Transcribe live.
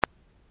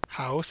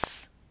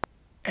House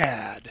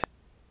ad.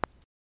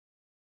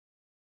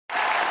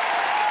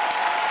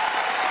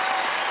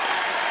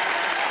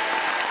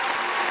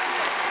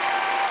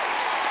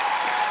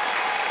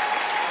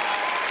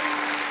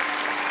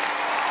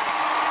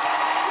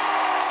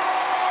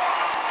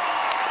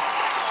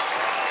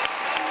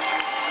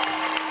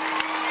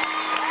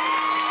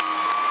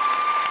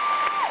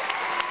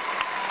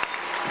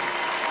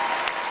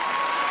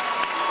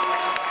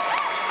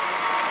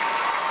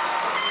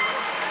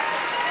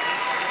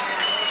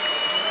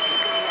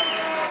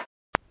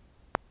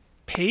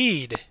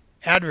 Paid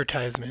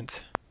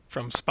advertisement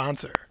from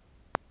sponsor.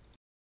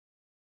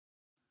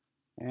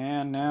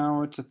 And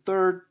now it's a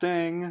third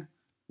thing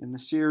in the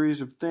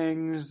series of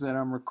things that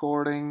I'm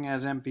recording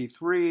as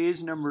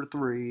MP3s, number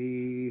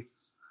 3.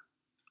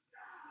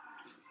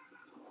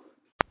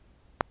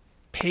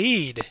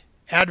 Paid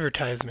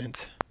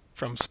advertisement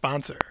from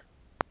sponsor.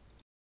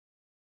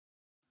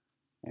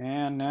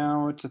 And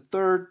now it's a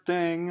third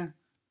thing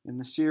in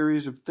the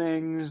series of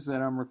things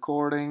that I'm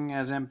recording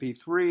as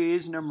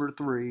MP3s, number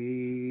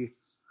 3.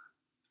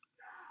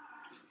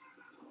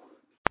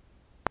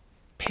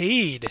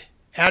 Paid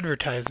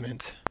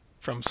advertisement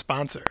from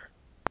sponsor.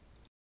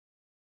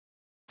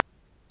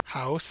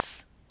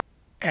 House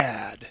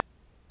ad.